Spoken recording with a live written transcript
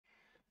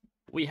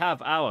We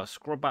have our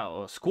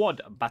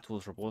squad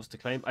battles rewards to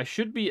claim. I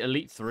should be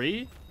Elite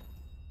 3.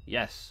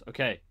 Yes,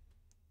 okay.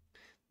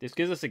 This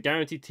gives us a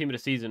guaranteed Team of the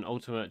Season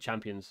Ultimate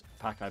Champions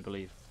pack, I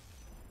believe.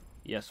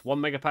 Yes, 1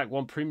 Mega Pack,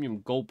 1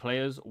 Premium Gold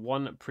Players,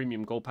 1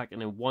 Premium Gold Pack,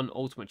 and then 1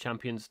 Ultimate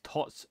Champions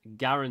TOTS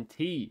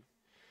guarantee.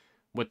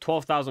 With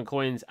 12,000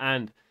 coins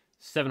and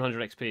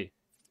 700 XP.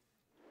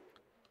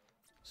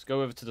 Let's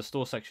go over to the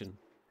store section.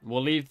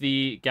 We'll leave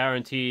the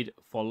guaranteed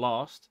for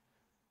last.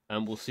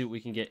 And we'll see what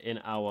we can get in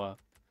our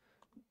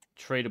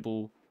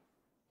tradable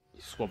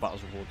squad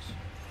battles rewards.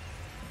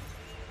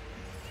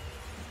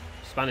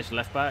 Spanish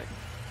left back.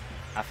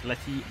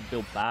 Atleti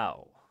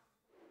Bilbao.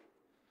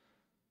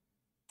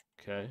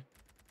 Okay.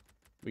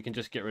 We can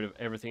just get rid of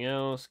everything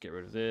else. Get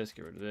rid of this.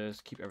 Get rid of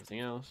this. Keep everything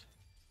else.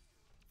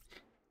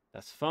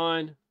 That's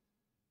fine.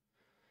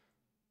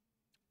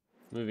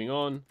 Moving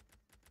on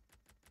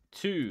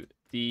to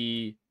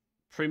the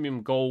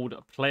Premium Gold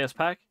Players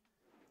Pack.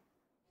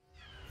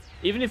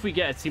 Even if we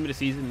get a Team of the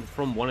Season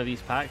from one of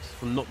these packs,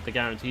 from not the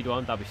guaranteed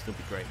one, that'd still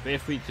be great. But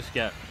if we just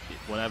get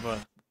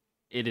whatever,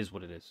 it is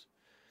what it is.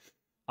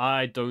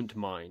 I don't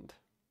mind.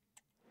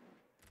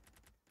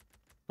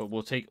 But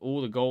we'll take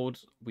all the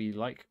gold. We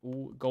like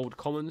all gold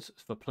commons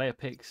for player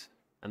picks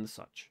and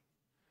such.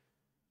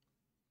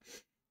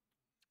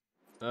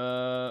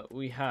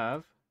 We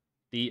have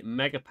the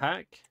Mega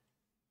Pack.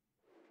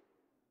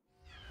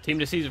 Team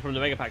of the Season from the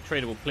Mega Pack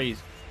tradable,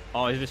 please.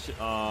 Oh, is this...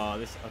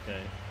 this...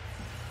 Okay.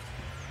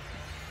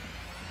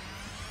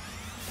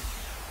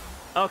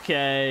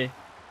 Okay.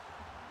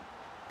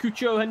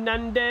 Cucho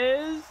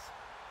Hernandez.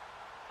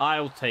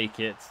 I'll take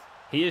it.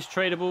 He is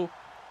tradable,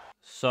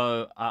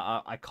 so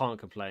I can't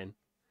complain.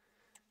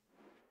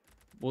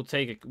 We'll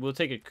take a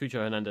Cucho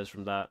Hernandez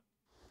from that.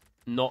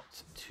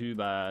 Not too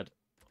bad,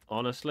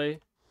 honestly.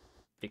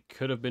 It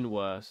could have been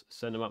worse.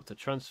 Send him up to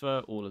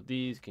transfer. All of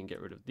these can get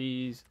rid of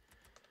these.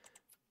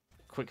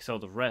 Quick sell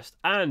the rest,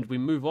 and we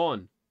move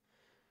on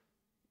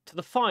to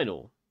the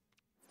final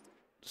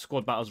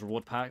Squad Battles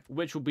Reward Pack,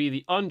 which will be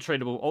the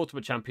untradeable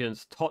Ultimate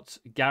Champions TOTS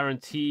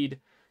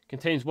guaranteed.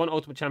 Contains 1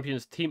 Ultimate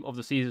Champions Team of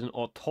the Season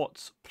or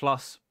TOTS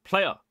Plus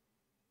player.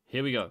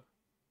 Here we go.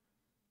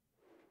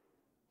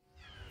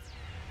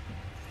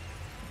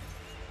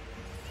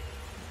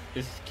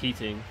 This is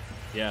Keating.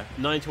 Yeah,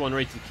 91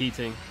 rated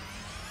Keating.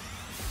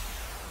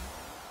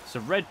 It's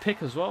a red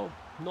pick as well.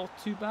 Not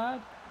too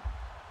bad.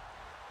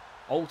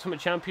 Ultimate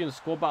Champions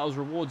Squad Battles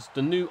Rewards.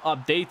 The new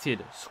updated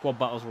Squad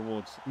Battles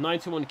Rewards.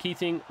 91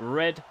 Keating,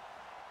 red.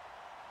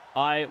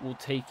 I will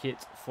take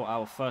it for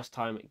our first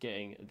time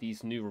getting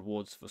these new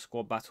rewards for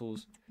Squad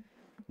Battles.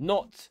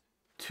 Not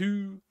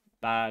too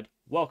bad.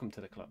 Welcome to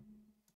the club.